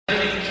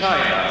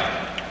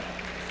China,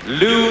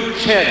 Lu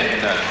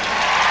Chen.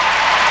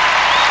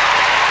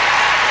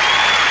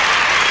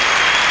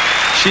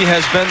 She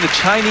has been the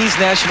Chinese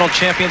national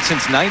champion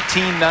since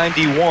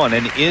 1991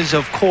 and is,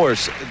 of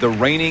course, the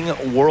reigning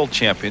world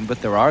champion.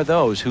 But there are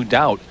those who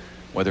doubt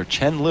whether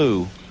Chen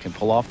Lu can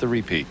pull off the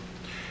repeat.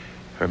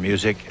 Her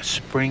music,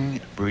 Spring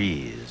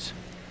Breeze.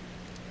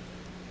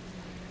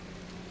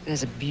 It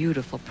is a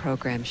beautiful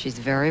program. She's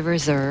very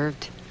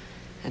reserved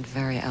and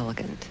very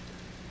elegant.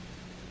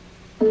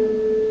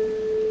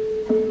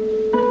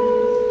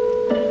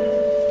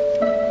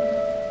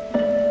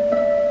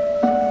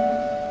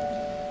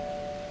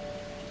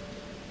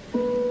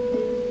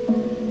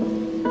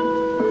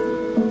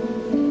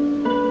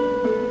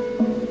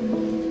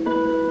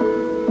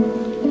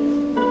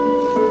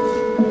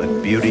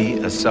 But beauty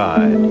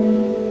aside,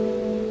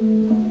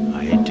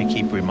 I hate to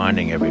keep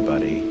reminding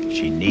everybody,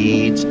 she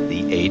needs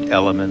the 8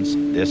 elements,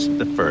 this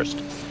the first.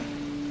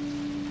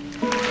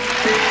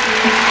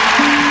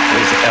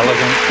 It's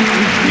elegant,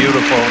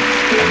 beautiful,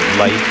 and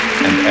light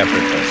and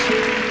effortless.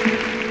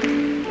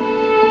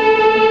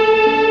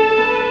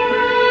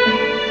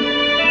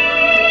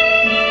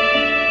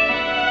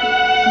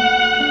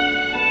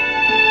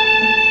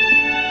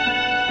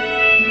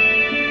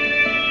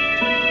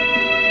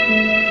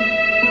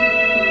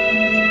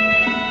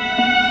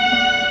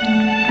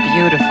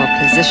 Beautiful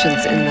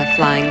positions in the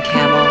flying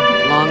camel,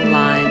 long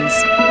lines,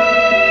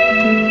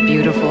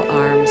 beautiful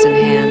arms and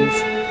hands.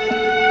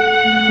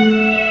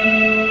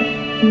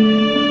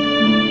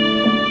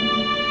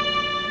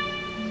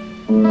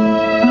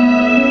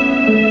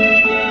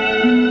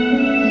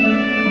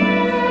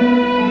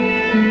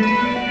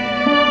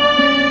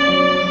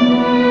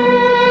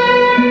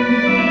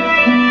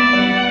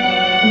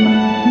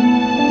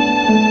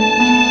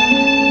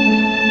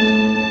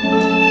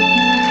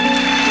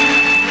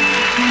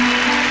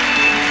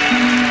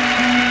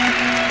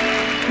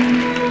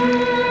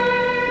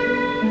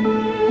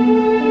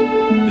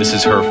 This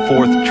is her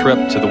 4th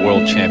trip to the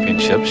World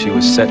Championship. She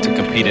was set to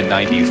compete in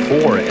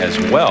 '94 as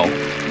well,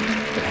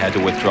 but had to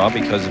withdraw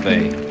because of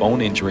a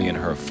bone injury in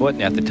her foot.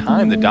 And at the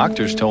time, the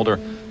doctors told her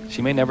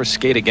she may never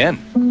skate again.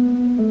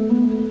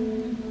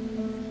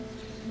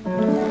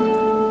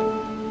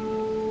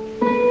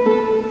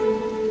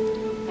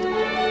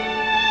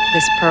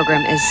 This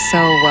program is so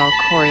well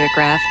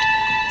choreographed.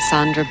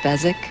 Sandra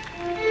Bezic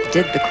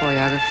did the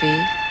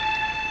choreography.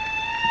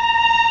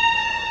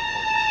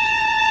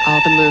 All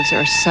the moves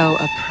are so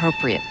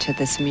appropriate to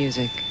this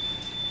music.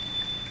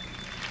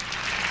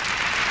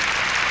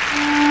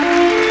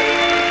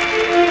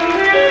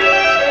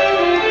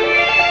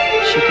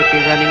 She could be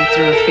running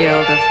through a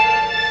field of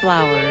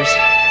flowers.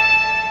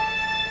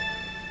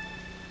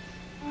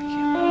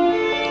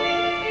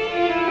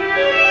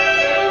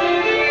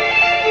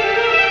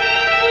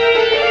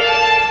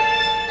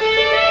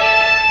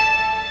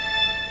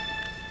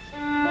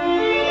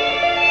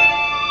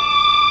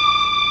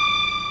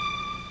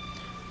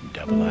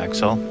 Double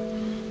axel. And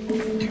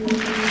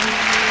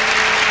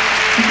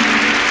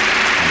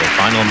the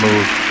final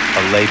move,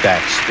 a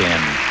layback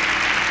spin.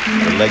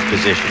 The leg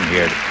position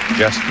here,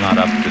 just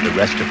not up to the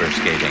rest of her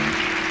skating.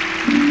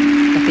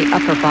 But the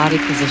upper body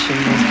position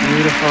was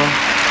beautiful.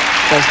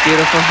 Those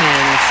beautiful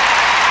hands.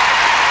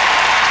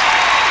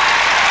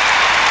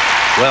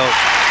 Well,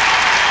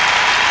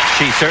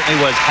 she certainly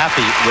was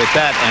happy with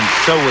that, and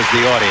so was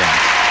the audience.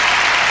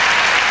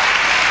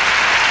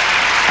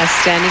 A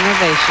standing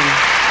ovation.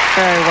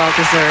 Very well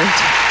deserved.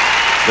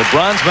 The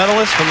bronze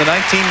medalist from the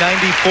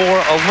 1994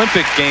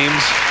 Olympic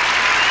Games,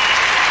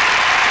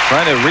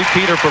 trying to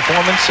repeat her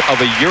performance of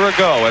a year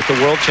ago at the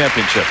World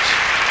Championships.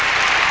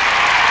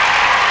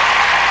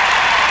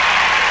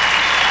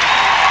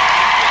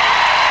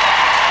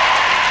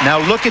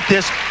 Now look at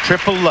this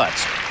triple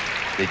Lutz.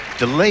 The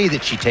delay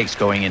that she takes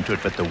going into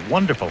it, but the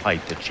wonderful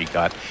height that she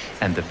got,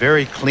 and the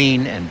very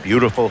clean and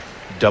beautiful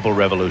double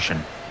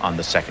revolution on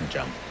the second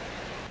jump.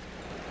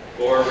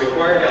 For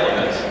required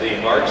elements,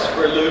 the marks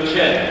for Lu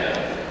Chen.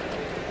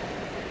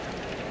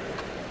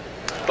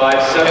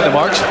 5-7. And the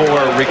marks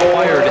for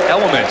required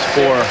elements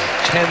for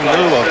Chen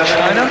Lu of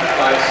China.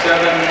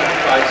 5-7,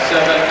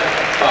 5-7,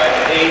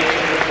 5-8,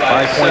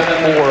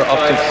 5.4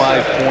 up to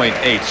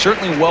 5.8.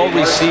 Certainly well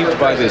received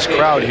by this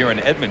crowd here in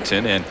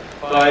Edmonton and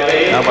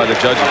now by the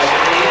judges.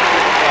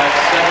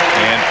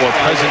 And for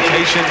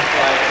presentation,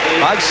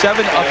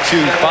 5.7 up to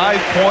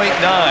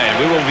 5.9.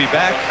 We will be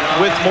back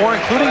with more,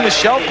 including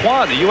Michelle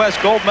Kwan, the U.S.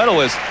 gold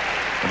medalist,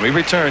 when we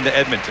return to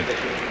Edmonton.